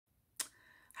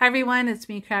Hi everyone, it's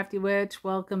me, Crafty Witch.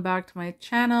 Welcome back to my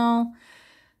channel.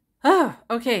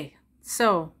 Okay,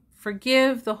 so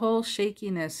forgive the whole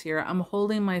shakiness here. I'm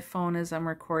holding my phone as I'm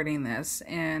recording this,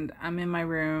 and I'm in my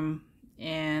room,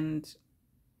 and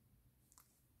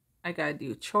I gotta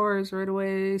do chores right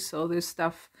away, so there's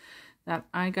stuff that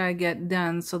I gotta get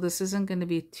done, so this isn't going to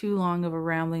be too long of a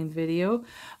rambling video.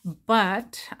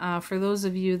 But for those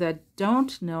of you that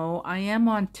don't know, I am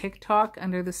on TikTok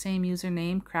under the same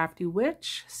username, Crafty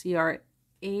Witch,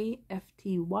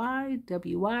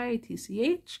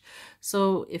 CRAFTYWYTCH.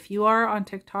 So if you are on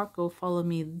TikTok, go follow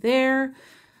me there.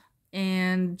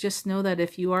 And just know that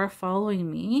if you are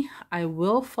following me, I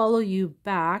will follow you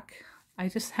back. I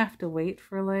just have to wait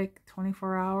for like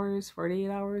 24 hours,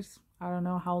 48 hours. I don't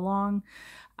know how long.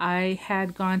 I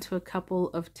had gone to a couple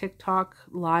of TikTok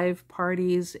live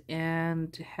parties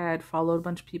and had followed a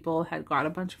bunch of people, had got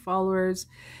a bunch of followers.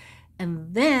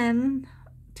 And then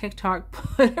TikTok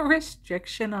put a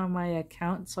restriction on my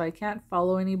account, so I can't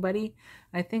follow anybody.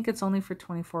 I think it's only for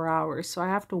 24 hours, so I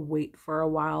have to wait for a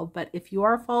while. But if you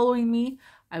are following me,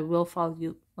 I will follow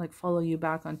you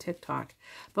back on TikTok.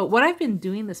 But what I've been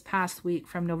doing this past week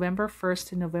from November 1st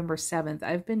to November 7th,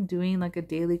 I've been doing like a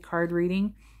daily card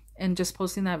reading and just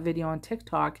posting that video on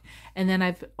TikTok. And then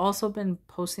I've also been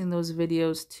posting those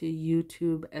videos to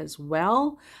YouTube as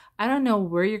well. I don't know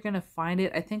where you're going to find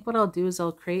it. I think what I'll do is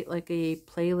I'll create like a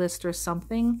playlist or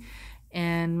something,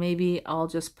 and maybe I'll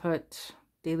just put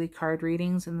daily card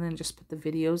readings and then just put the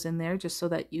videos in there just so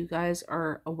that you guys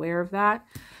are aware of that.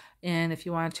 And if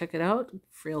you want to check it out,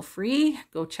 feel free,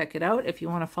 go check it out. If you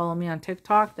want to follow me on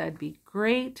TikTok, that'd be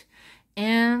great.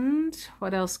 And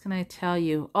what else can I tell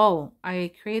you? Oh,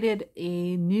 I created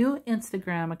a new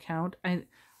Instagram account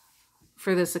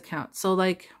for this account. So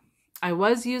like I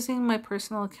was using my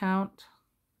personal account,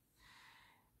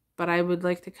 but I would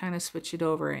like to kind of switch it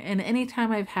over. And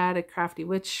anytime I've had a Crafty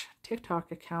Witch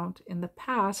TikTok account in the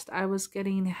past, I was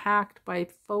getting hacked by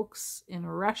folks in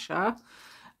Russia.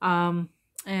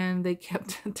 And they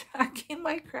kept attacking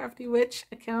my Crafty Witch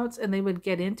accounts, and they would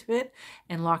get into it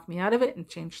and lock me out of it and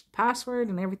change the password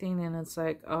and everything. And it's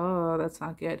like, oh, that's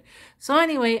not good. So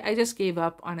anyway, I just gave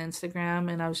up on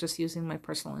Instagram, and I was just using my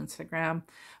personal Instagram.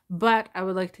 But I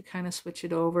would like to kind of switch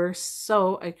it over.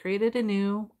 So I created a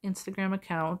new Instagram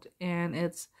account, and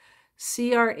it's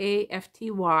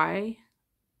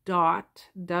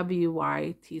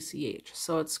CRAFTY.WYTCH.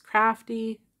 So it's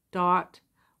crafty.witch,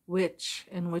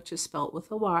 and witch is spelt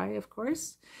with a Y, of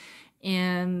course.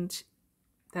 And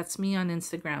that's me on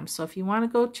Instagram. So if you want to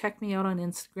go check me out on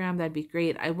Instagram, that'd be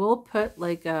great. I will put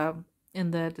like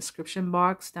in the description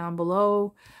box down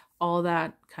below all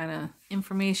that kind of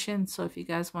information. So if you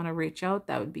guys want to reach out,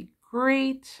 that would be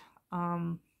great.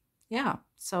 Yeah,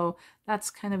 so that's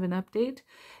kind of an update.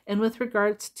 And with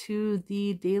regards to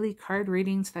the daily card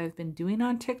readings that I've been doing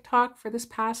on TikTok for this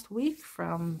past week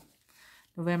from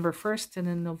November 1st and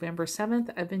then November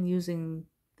 7th, I've been using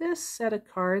this set of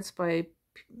cards by,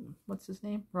 what's his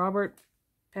name? Robert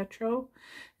Petro.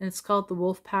 And it's called the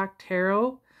Wolfpack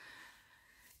Tarot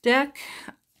deck.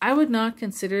 I would not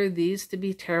consider these to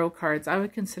be tarot cards. I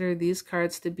would consider these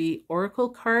cards to be oracle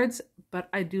cards, but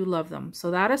I do love them.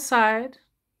 So that aside,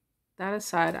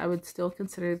 I would still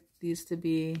consider these to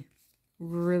be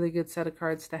really good set of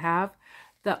cards to have.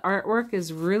 The artwork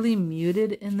is really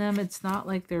muted in them. It's not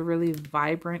like they're really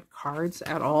vibrant cards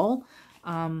at all.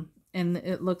 And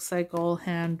it looks like all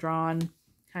hand-drawn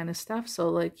kind of stuff. So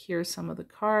like here's some of the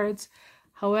cards.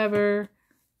 However,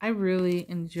 I really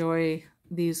enjoy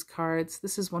these cards.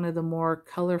 This is one of the more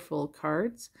colorful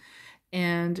cards.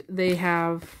 And they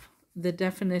have the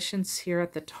definitions here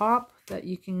at the top that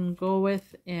you can go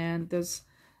with. And there's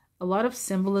a lot of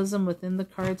symbolism within the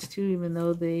cards too, even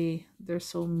though they're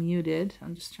so muted.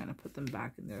 I'm just trying to put them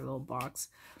back in their little box.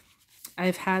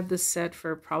 I've had this set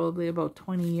for probably about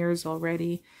 20 years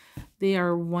already. They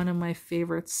are one of my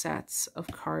favorite sets of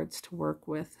cards to work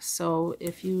with. So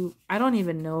I don't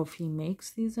even know if he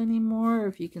makes these anymore, or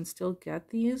if you can still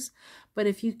get these. But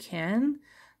if you can,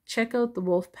 check out the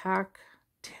Wolfpack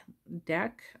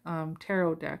deck,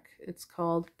 tarot deck it's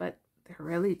called. But they're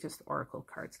really just oracle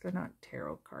cards. They're not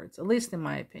tarot cards, at least in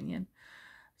my opinion.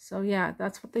 So yeah,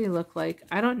 that's what they look like.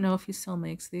 I don't know if he still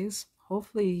makes these.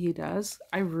 Hopefully he does.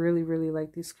 I really, really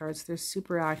like these cards. They're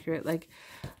super accurate. Like,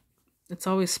 it's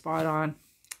always spot on.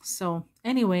 So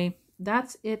anyway,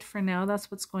 that's it for now.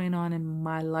 That's what's going on in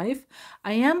my life.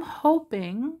 I'm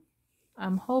hoping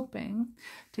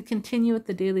to continue with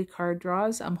the daily card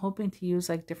draws. I'm hoping to use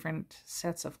like different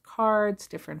sets of cards,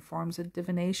 different forms of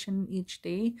divination each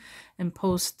day, and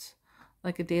post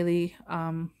like a daily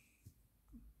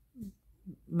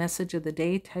message of the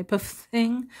day type of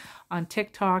thing on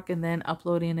TikTok, and then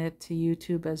uploading it to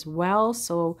YouTube as well.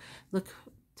 So look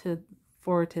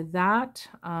forward to that.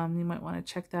 You might want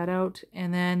to check that out.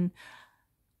 And then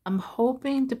I'm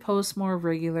hoping to post more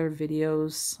regular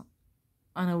videos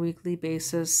on a weekly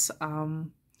basis.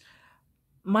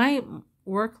 My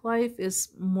work life is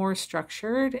more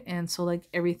structured, and so like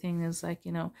everything is like,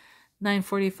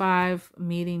 9:45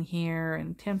 meeting here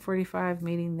and 10:45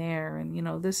 meeting there,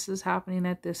 and this is happening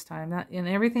at this time, that, and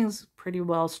everything's pretty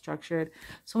well structured.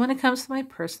 So when it comes to my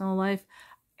personal life,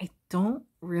 I don't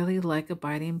really like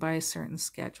abiding by certain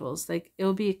schedules. Like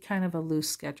it'll be kind of a loose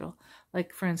schedule.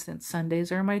 Like for instance,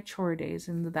 Sundays are my chore days,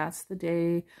 and that's the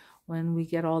day when we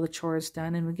get all the chores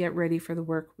done and we get ready for the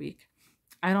work week.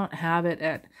 I don't have it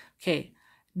at, okay,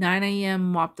 9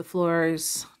 a.m. mop the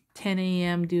floors, 10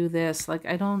 a.m. do this. Like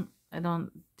I don't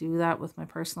do that with my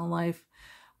personal life.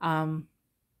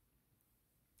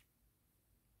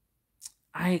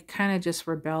 I kind of just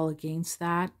rebel against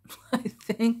that, I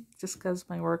think, just because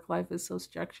my work life is so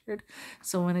structured.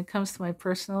 So when it comes to my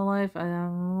personal life,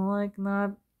 I'm like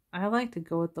I like to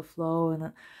go with the flow,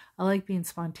 and I like being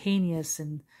spontaneous,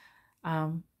 and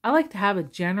I like to have a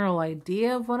general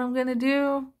idea of what I'm going to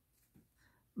do,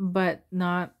 but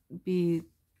not be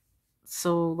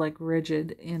so like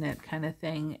rigid in it kind of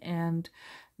thing. And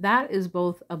that is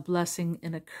both a blessing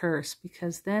and a curse,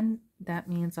 because then that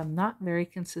means I'm not very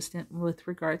consistent with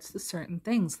regards to certain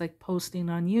things like posting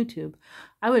on YouTube.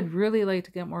 I would really like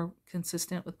to get more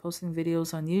consistent with posting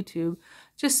videos on YouTube,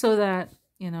 just so that,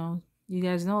 you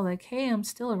guys know, like, hey, I'm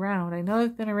still around. I know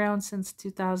I've been around since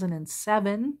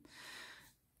 2007,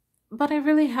 but I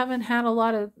really haven't had a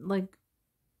lot of like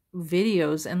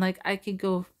videos, and like I could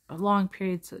go long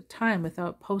periods of time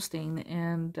without posting,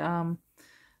 and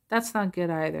that's not good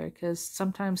either, because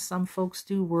sometimes some folks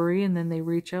do worry, and then they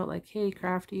reach out like, hey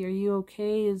Crafty, are you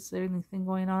okay, is there anything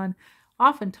going on?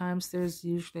 Oftentimes there's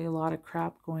usually a lot of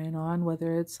crap going on,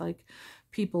 whether it's like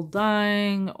people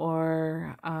dying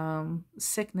or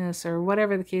sickness or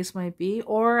whatever the case might be,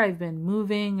 or I've been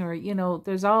moving, or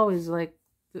there's always like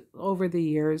over the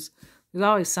years there's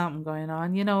always something going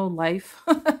on, life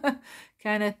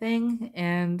kind of thing.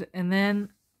 And then,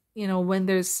 when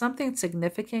there's something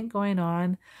significant going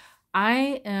on,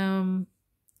 I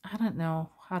don't know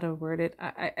how to word it.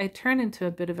 I turn into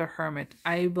a bit of a hermit.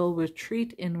 I will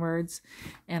retreat inwards,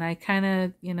 and I kind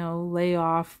of, lay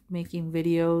off making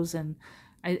videos, and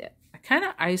I kind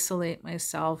of isolate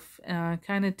myself,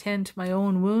 kind of tend to my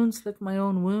own wounds, lick my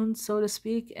own wounds, so to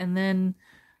speak. And then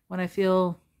when I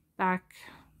feel back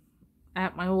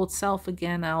at my old self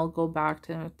again, I'll go back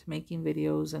to making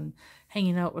videos and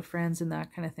hanging out with friends and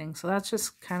that kind of thing. So that's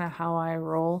just kind of how I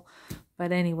roll.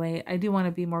 But anyway, I do want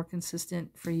to be more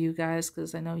consistent for you guys,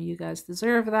 because I know you guys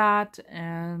deserve that.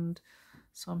 And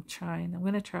so I'm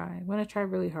going to try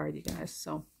really hard, you guys.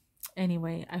 So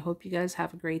anyway, I hope you guys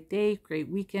have a great day, great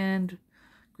weekend,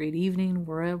 great evening,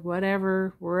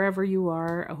 wherever you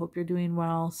are. I hope you're doing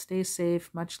well. Stay safe.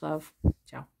 Much love.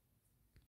 Ciao.